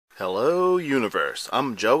Hello, Universe.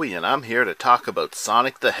 I'm Joey, and I'm here to talk about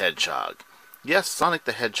Sonic the Hedgehog. Yes, Sonic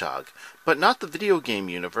the Hedgehog, but not the video game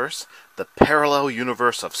universe, the parallel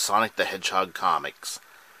universe of Sonic the Hedgehog comics.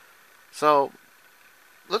 So,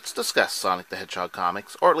 let's discuss Sonic the Hedgehog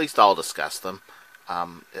comics, or at least I'll discuss them.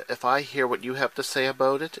 If I hear what you have to say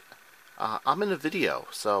about it, I'm in a video,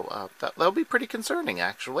 so that'll be pretty concerning,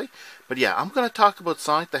 actually. But yeah, I'm going to talk about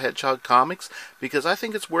Sonic the Hedgehog comics because I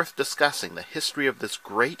think it's worth discussing the history of this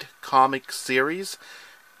great comic series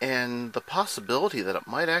and the possibility that it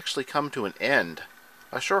might actually come to an end.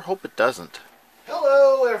 I sure hope it doesn't.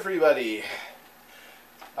 Hello, everybody.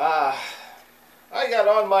 I got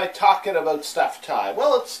on my talking about stuff time.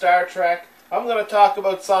 Well, it's Star Trek. I'm going to talk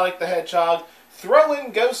about Sonic the Hedgehog. Throw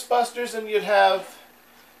in Ghostbusters and you'd have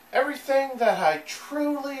everything that I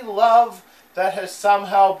truly love that has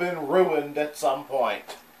somehow been ruined at some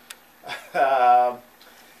point. And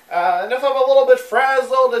if I'm a little bit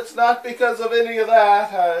frazzled, it's not because of any of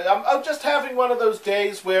that. I'm just having one of those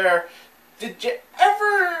days where, did you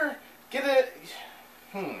ever get it?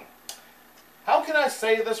 How can I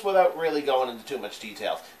say this without really going into too much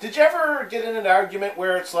details? Did you ever get in an argument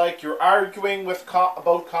where it's like you're arguing with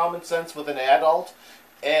about common sense with an adult,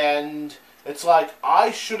 and it's like, I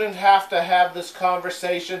shouldn't have to have this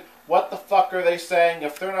conversation. What the fuck are they saying?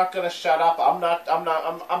 If they're not going to shut up, I'm out.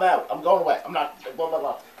 I'm going away. I'm not, blah, blah,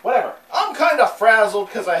 blah. Whatever. I'm kind of frazzled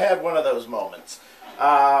because I had one of those moments.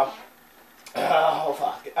 Oh,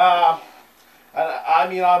 fuck. I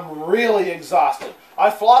mean, I'm really exhausted. I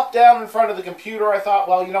flopped down in front of the computer. I thought,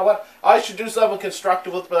 well, you know what? I should do something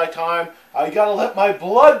constructive with my time. I got to let my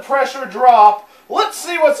blood pressure drop. Let's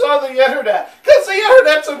see what's on the internet. Because the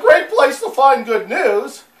internet's a great place to find good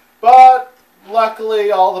news. But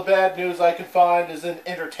luckily, all the bad news I can find is in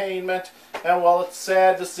entertainment. And while it's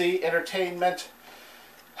sad to see entertainment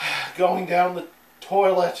going down the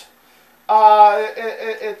toilet,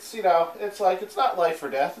 it's, you know, it's like, it's not life or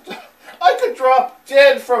death. I could drop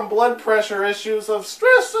dead from blood pressure issues of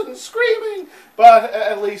stress and screaming. But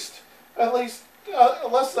at least, unless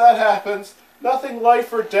that happens, nothing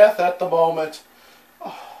life or death at the moment.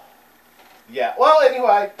 Yeah, well,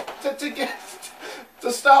 anyway,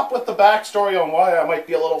 to stop with the backstory on why I might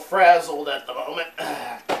be a little frazzled at the moment.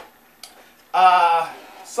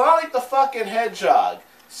 Sonic the fucking Hedgehog.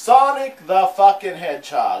 Sonic the fucking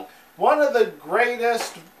Hedgehog. One of the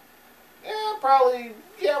greatest,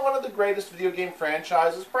 one of the greatest video game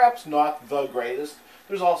franchises. Perhaps not the greatest.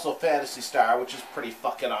 There's also Phantasy Star, which is pretty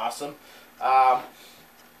fucking awesome.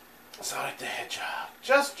 Sonic the Hedgehog.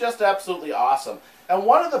 Just absolutely awesome. And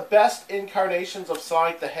one of the best incarnations of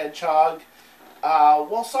Sonic the Hedgehog,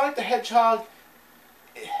 Sonic the Hedgehog,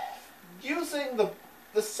 using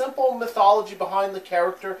the simple mythology behind the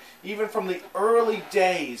character, even from the early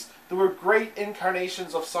days, there were great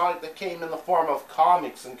incarnations of Sonic that came in the form of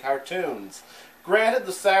comics and cartoons. Granted,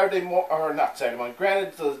 granted,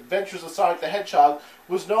 the Adventures of Sonic the Hedgehog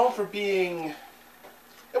was known for being,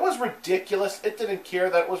 it was ridiculous. It didn't care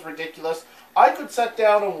that it was ridiculous. I could sit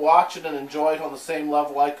down and watch it and enjoy it on the same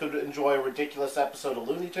level I could enjoy a ridiculous episode of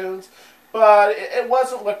Looney Tunes, but it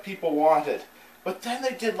wasn't what people wanted. But then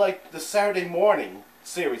they did, like, the Saturday morning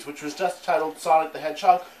series, which was just titled Sonic the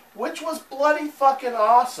Hedgehog, which was bloody fucking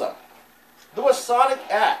awesome. There was Sonic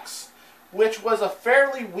X, which was a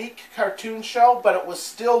fairly weak cartoon show, but it was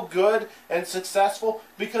still good and successful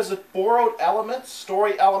because it borrowed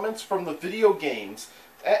story elements from the video games.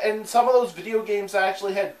 And some of those video games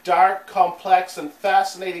actually had dark, complex, and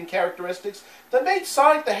fascinating characteristics that made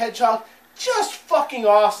Sonic the Hedgehog just fucking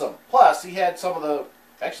awesome. Plus, he had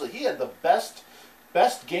he had the best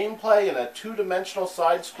gameplay in a two-dimensional,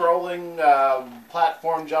 side-scrolling,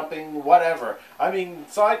 platform jumping, whatever. I mean,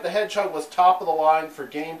 Sonic the Hedgehog was top of the line for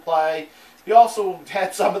gameplay. He also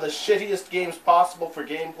had some of the shittiest games possible for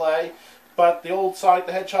gameplay, but the old Sonic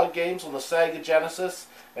the Hedgehog games on the Sega Genesis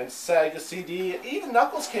and Sega CD, even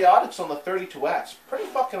Knuckles Chaotix on the 32X. Pretty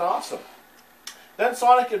fucking awesome. Then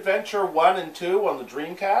Sonic Adventure 1 and 2 on the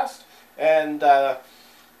Dreamcast, and a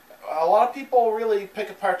lot of people really pick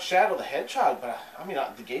apart Shadow the Hedgehog, but I mean,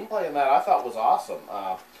 the gameplay in that I thought was awesome.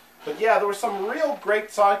 But yeah, there were some real great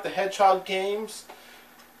Sonic the Hedgehog games,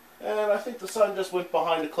 and I think the sun just went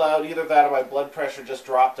behind a cloud. Either that or my blood pressure just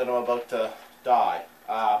dropped and I'm about to die.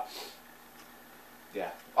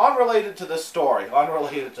 Yeah. Unrelated to this story.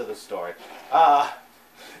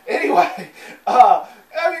 Anyway,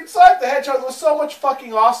 I mean, Sonic the Hedgehog, there was so much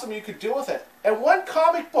fucking awesome you could do with it. And one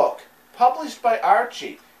comic book, published by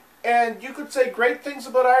Archie, and you could say great things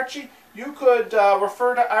about Archie. You could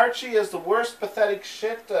refer to Archie as the worst pathetic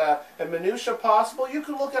shit and minutia possible. You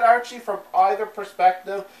could look at Archie from either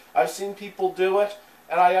perspective. I've seen people do it.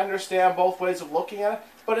 and I understand both ways of looking at it.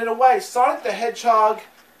 But in a way, Sonic the Hedgehog,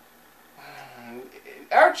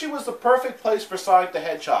 Archie was the perfect place for Sonic the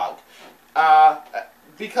Hedgehog.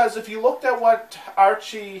 Because if you looked at what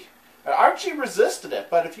Archie resisted it,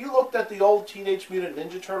 but if you looked at the old Teenage Mutant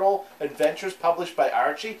Ninja Turtle adventures published by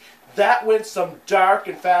Archie, that went some dark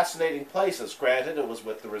and fascinating places. Granted, it was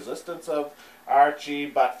with the resistance of Archie,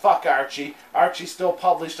 but fuck Archie. Archie still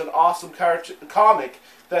published an awesome comic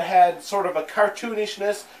that had sort of a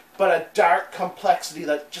cartoonishness, but a dark complexity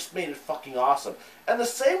that just made it fucking awesome. And the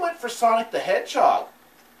same went for Sonic the Hedgehog.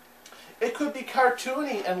 It could be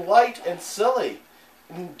cartoony and light and silly,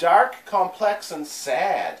 and dark, complex, and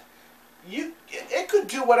sad. It could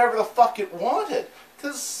do whatever the fuck it wanted,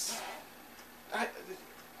 because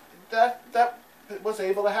that was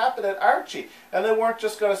able to happen at Archie. And they weren't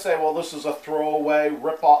just going to say, well, this is a throwaway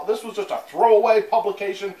rip-off. This was just a throwaway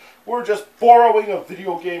publication. We're just borrowing a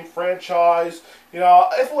video game franchise. You know,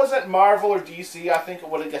 if it was at Marvel or DC, I think it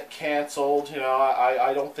would have got canceled. You know,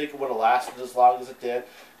 I don't think it would have lasted as long as it did.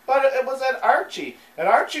 But it was at Archie. And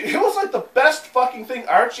Archie, it was like the best fucking thing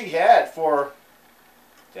Archie had for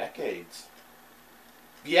decades.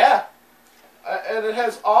 Yeah. And it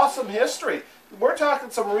has awesome history. We're talking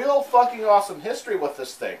some real fucking awesome history with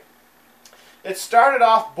this thing. It started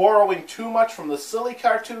off borrowing too much from the silly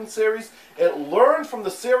cartoon series. It learned from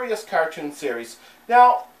the serious cartoon series.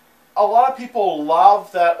 Now, a lot of people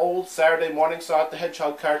love that old Saturday morning Sonic the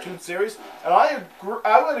Hedgehog cartoon series, and I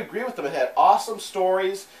would agree with them. It had awesome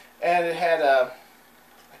stories, and it had a...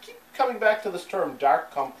 I keep coming back to this term,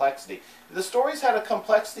 dark complexity. The stories had a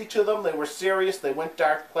complexity to them. They were serious. They went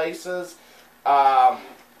dark places.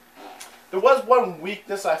 There was one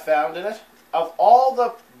weakness I found in it. Of all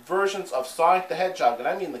the versions of Sonic the Hedgehog, and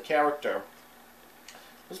I mean the character,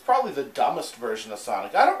 it was probably the dumbest version of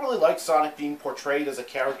Sonic. I don't really like Sonic being portrayed as a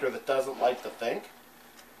character that doesn't like to think.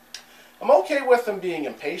 I'm okay with him being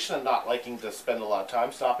impatient and not liking to spend a lot of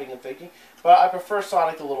time stopping and thinking, but I prefer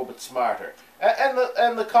Sonic a little bit smarter.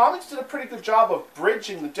 And the comics did a pretty good job of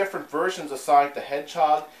bridging the different versions of Sonic the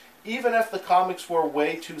Hedgehog, even if the comics were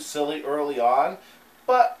way too silly early on.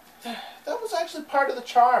 But that was actually part of the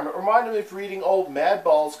charm. It reminded me of reading old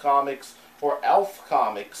Madballs comics or Elf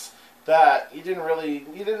comics that you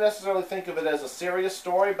didn't necessarily think of it as a serious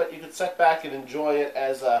story, but you could sit back and enjoy it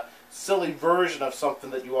as a silly version of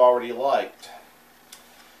something that you already liked.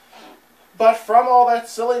 But from all that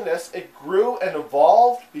silliness, it grew and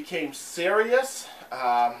evolved, became serious.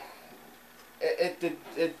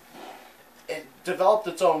 It developed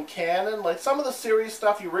its own canon. Like some of the serious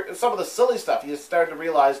stuff, some of the silly stuff, you started to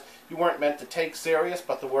realize you weren't meant to take serious,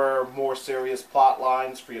 but there were more serious plot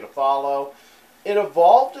lines for you to follow. It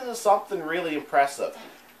evolved into something really impressive,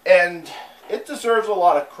 and it deserves a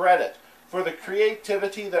lot of credit for the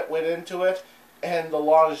creativity that went into it and the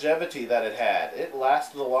longevity that it had. It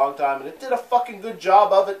lasted a long time, and it did a fucking good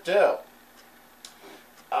job of it too.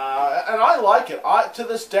 And I like it. To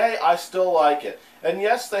this day, I still like it. And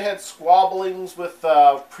yes, they had squabblings with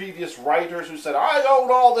previous writers who said, I own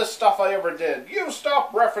all this stuff I ever did. You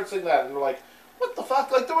stop referencing that. And they're like, what the fuck?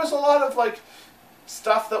 Like, there was a lot of, like,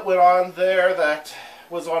 stuff that went on there that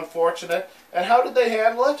was unfortunate. And how did they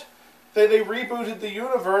handle it? They rebooted the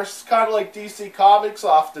universe, kind of like DC Comics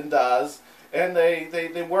often does. And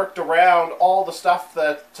they worked around all the stuff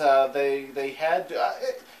that they had.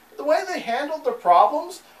 The way they handled their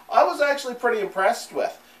problems, I was actually pretty impressed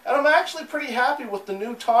with. And I'm actually pretty happy with the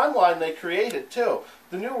new timeline they created, too.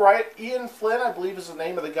 The new writer, Ian Flynn, I believe is the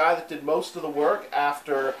name of the guy that did most of the work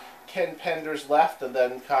after Ken Penders left and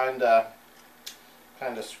then kind of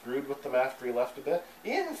screwed with them after he left a bit.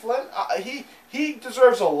 Ian Flynn, he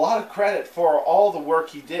deserves a lot of credit for all the work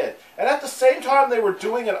he did. And at the same time they were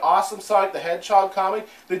doing an awesome Sonic the Hedgehog comic,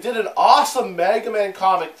 they did an awesome Mega Man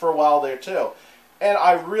comic for a while there, too. And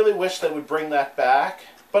I really wish they would bring that back.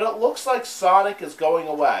 But it looks like Sonic is going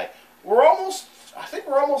away. I think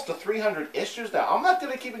we're almost to 300 issues now. I'm not good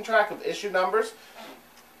at keeping track of issue numbers.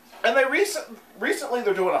 And they recently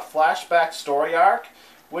they're doing a flashback story arc,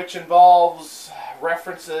 which involves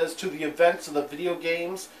references to the events of the video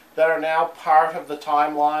games that are now part of the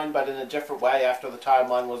timeline, but in a different way after the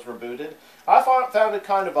timeline was rebooted. I found it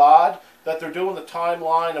kind of odd that they're doing the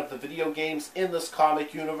timeline of the video games in this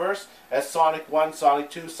comic universe as Sonic 1,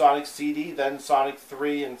 Sonic 2, Sonic CD, then Sonic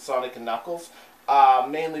 3, and Sonic and Knuckles.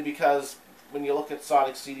 Mainly because when you look at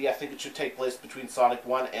Sonic CD, I think it should take place between Sonic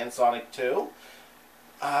 1 and Sonic 2.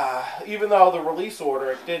 Even though the release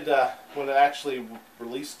order, it did, when it actually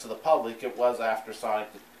released to the public, it was after Sonic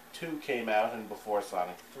 2 came out and before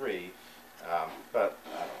Sonic 3. But,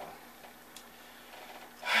 I don't know.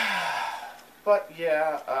 But,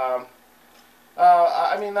 yeah,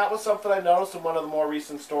 I mean, that was something I noticed in one of the more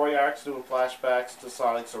recent story arcs doing flashbacks to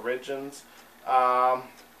Sonic's origins.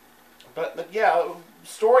 But yeah,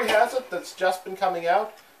 story has it that's just been coming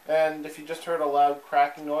out, and if you just heard a loud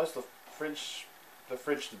cracking noise, the fridge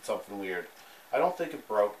did something weird. I don't think it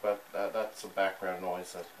broke, but that's a background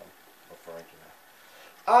noise that I'm referring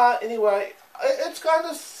to now. Anyway, it's kind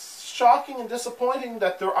of shocking and disappointing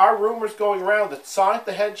that there are rumors going around that Sonic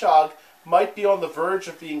the Hedgehog might be on the verge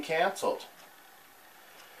of being cancelled.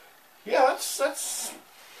 Yeah, that's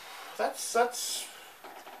kind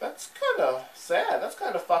of sad. That's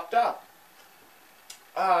kind of fucked up.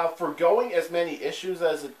 Forgoing as many issues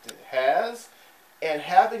as it has, and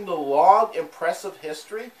having the long, impressive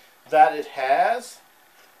history that it has,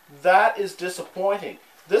 that is disappointing.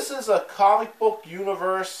 This is a comic book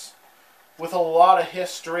universe with a lot of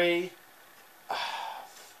history,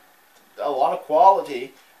 a lot of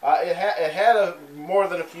quality. It had more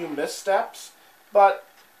than a few missteps, but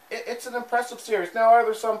it's an impressive series. Now, are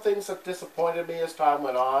there some things that disappointed me as time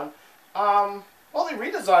went on? Well, they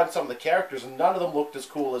redesigned some of the characters, and none of them looked as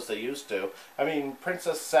cool as they used to. I mean,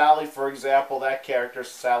 Princess Sally, for example, that character,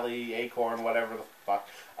 Sally Acorn, whatever the fuck,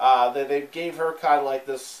 they gave her kind of like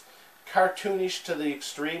this cartoonish to the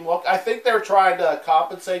extreme look. I think they're trying to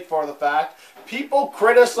compensate for the fact people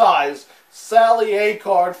criticize Sally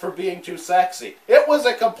Acorn for being too sexy. It was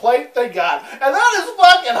a complaint they got, and that is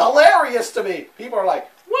fucking hilarious to me. People are like,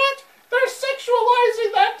 what? They're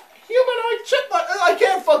sexualizing that humanoid chipmunk. I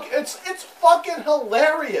can't it's fucking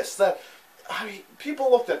hilarious that, I mean,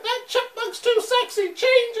 people looked at that chipmunk's too sexy, change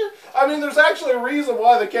it. I mean, there's actually a reason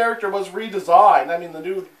why the character was redesigned. I mean,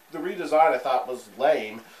 the redesign I thought was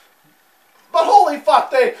lame. But holy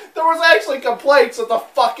fuck, there was actually complaints that the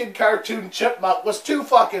fucking cartoon chipmunk was too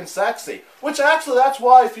fucking sexy. Which actually, that's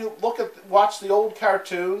why if you watch the old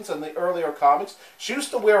cartoons and the earlier comics, she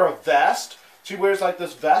used to wear a vest. She wears like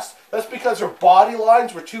this vest. That's because her body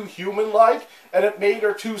lines were too human-like, and it made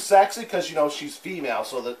her too sexy because, you know, she's female,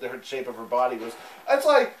 so that the shape of her body was... It's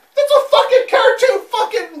like, that's a fucking cartoon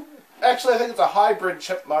fucking... Actually, I think it's a hybrid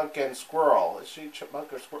chipmunk and squirrel. Is she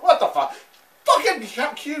chipmunk or squirrel? What the fuck? Fucking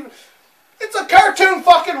cute... It's a cartoon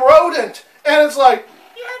fucking rodent! And it's like,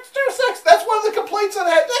 yeah, it's too sexy. That's one of the complaints I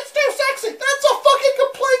had. That's too sexy! That's a fucking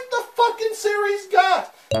complaint the fucking series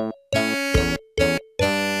got!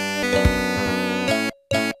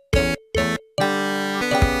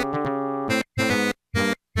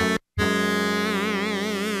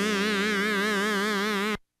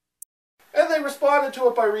 And they responded to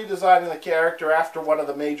it by redesigning the character after one of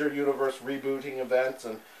the major universe rebooting events,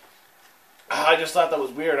 and I just thought that was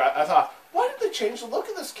weird. I thought, why did they change the look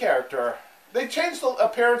of this character? They changed the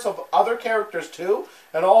appearance of other characters too,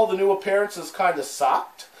 and all the new appearances kind of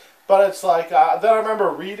sucked. But it's like, then I remember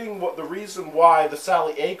reading the reason why the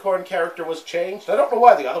Sally Acorn character was changed. I don't know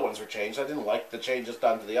why the other ones were changed. I didn't like the changes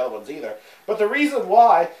done to the other ones either. But the reason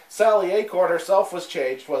why Sally Acorn herself was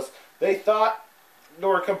changed was they thought there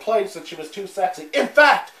were complaints that she was too sexy. In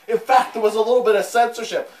fact, there was a little bit of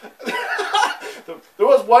censorship. There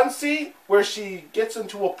was one scene where she gets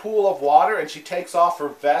into a pool of water and she takes off her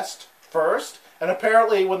vest first. And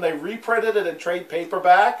apparently when they reprinted it in trade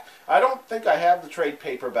paperback, I don't think I have the trade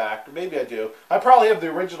paperback. Maybe I do. I probably have the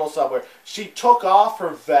original somewhere. She took off her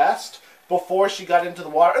vest before she got into the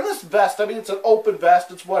water. And this vest, I mean, it's an open vest,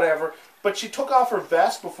 it's whatever. But she took off her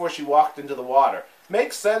vest before she walked into the water.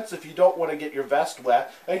 Makes sense if you don't want to get your vest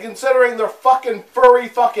wet. And considering they're fucking furry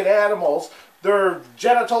fucking animals, their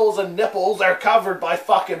genitals and nipples are covered by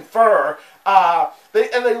fucking fur.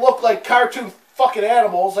 They look like cartoon fucking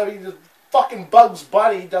animals. I mean, fucking Bugs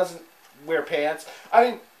Bunny doesn't wear pants. I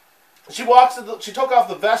mean, she took off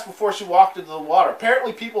the vest before she walked into the water.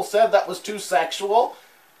 Apparently people said that was too sexual.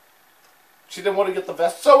 She didn't want to get the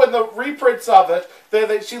vest. So in the reprints of it,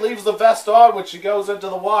 she leaves the vest on when she goes into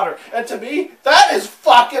the water. And to me, that is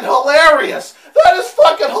fucking hilarious. That is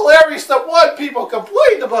fucking hilarious that one, people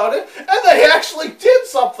complained about it, and they actually did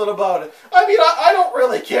something about it. I mean, I don't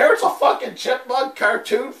really care. It's a fucking chipmunk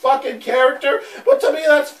cartoon fucking character. But to me,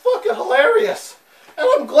 that's fucking hilarious. And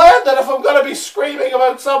I'm glad that if I'm going to be screaming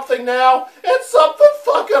about something now, it's something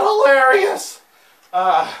fucking hilarious.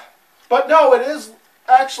 But no, it is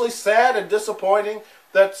actually sad and disappointing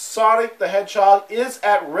that Sonic the Hedgehog is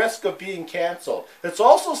at risk of being cancelled. It's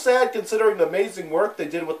also sad, considering the amazing work they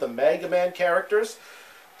did with the Mega Man characters,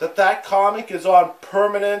 that comic is on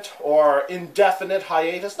permanent or indefinite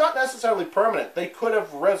hiatus. Not necessarily permanent. They could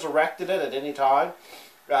have resurrected it at any time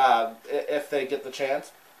if they get the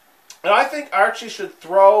chance. And I think Archie should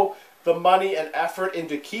throw the money and effort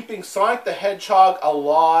into keeping Sonic the Hedgehog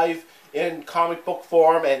alive in comic book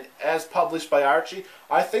form and as published by Archie,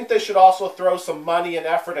 I think they should also throw some money and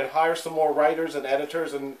effort and hire some more writers and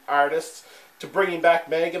editors and artists to bringing back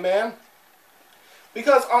Mega Man.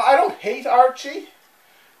 Because I don't hate Archie,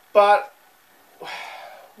 but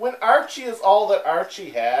when Archie is all that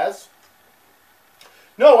Archie has...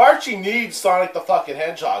 No, Archie needs Sonic the fucking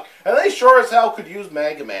Hedgehog. And they sure as hell could use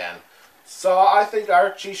Mega Man. So I think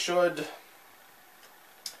Archie should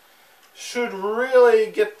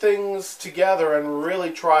really get things together and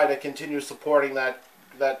really try to continue supporting that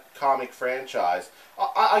comic franchise.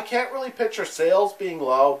 I can't really picture sales being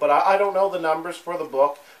low, but I don't know the numbers for the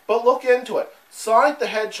book. But look into it. Sonic the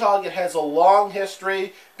Hedgehog, it has a long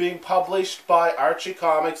history being published by Archie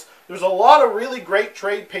Comics. There's a lot of really great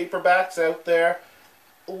trade paperbacks out there.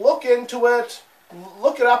 Look into it.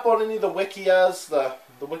 Look it up on any of the Wikias, the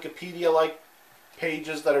Wikipedia-like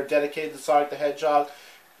pages that are dedicated to Sonic the Hedgehog.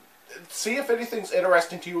 See if anything's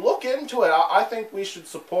interesting to you. Look into it. I think we should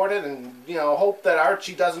support it and, you know, hope that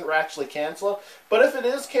Archie doesn't actually cancel it. But if it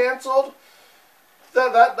is canceled,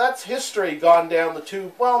 that's history gone down the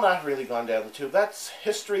tube. Well, not really gone down the tube. That's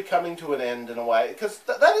history coming to an end in a way. Because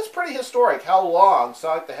that is pretty historic, how long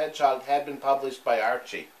Sonic the Hedgehog had been published by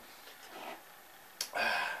Archie.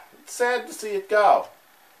 It's sad to see it go.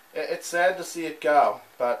 It's sad to see it go.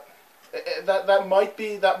 But that might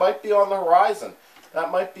be on the horizon. That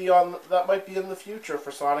might be in the future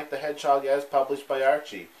for Sonic the Hedgehog as published by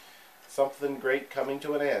Archie. Something great coming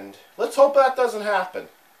to an end. Let's hope that doesn't happen.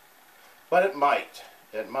 But it might.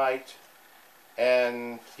 It might.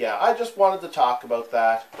 And yeah, I just wanted to talk about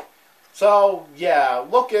that. So yeah,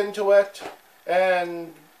 look into it.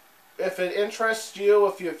 And if it interests you,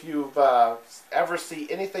 if you've ever see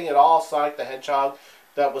anything at all Sonic the Hedgehog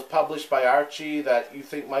that was published by Archie that you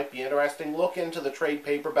think might be interesting, look into the trade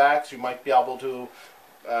paperbacks. You might be able to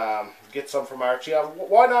get some from Archie.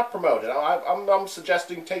 Why not promote it? I'm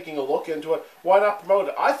suggesting taking a look into it. Why not promote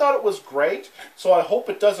it? I thought it was great, so I hope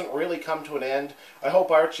it doesn't really come to an end. I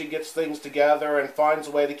hope Archie gets things together and finds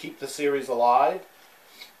a way to keep the series alive.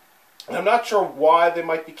 And I'm not sure why they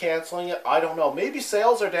might be canceling it. I don't know. Maybe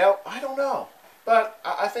sales are down. I don't know. But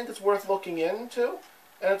I think it's worth looking into,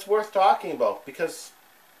 and it's worth talking about, because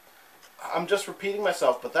I'm just repeating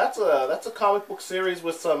myself, but that's a comic book series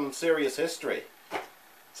with some serious history.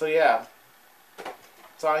 So yeah,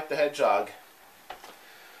 Sonic the Hedgehog.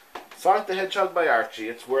 Sonic the Hedgehog by Archie.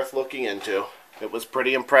 It's worth looking into. It was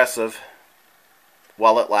pretty impressive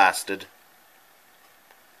while it lasted.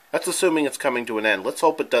 That's assuming it's coming to an end. Let's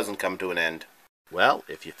hope it doesn't come to an end. Well,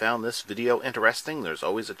 if you found this video interesting, there's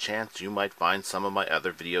always a chance you might find some of my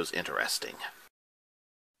other videos interesting.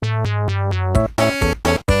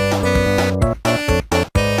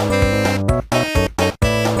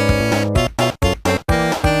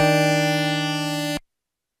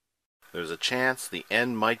 There's a chance the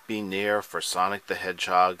end might be near for Sonic the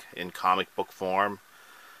Hedgehog in comic book form.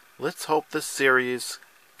 Let's hope this series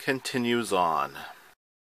continues on.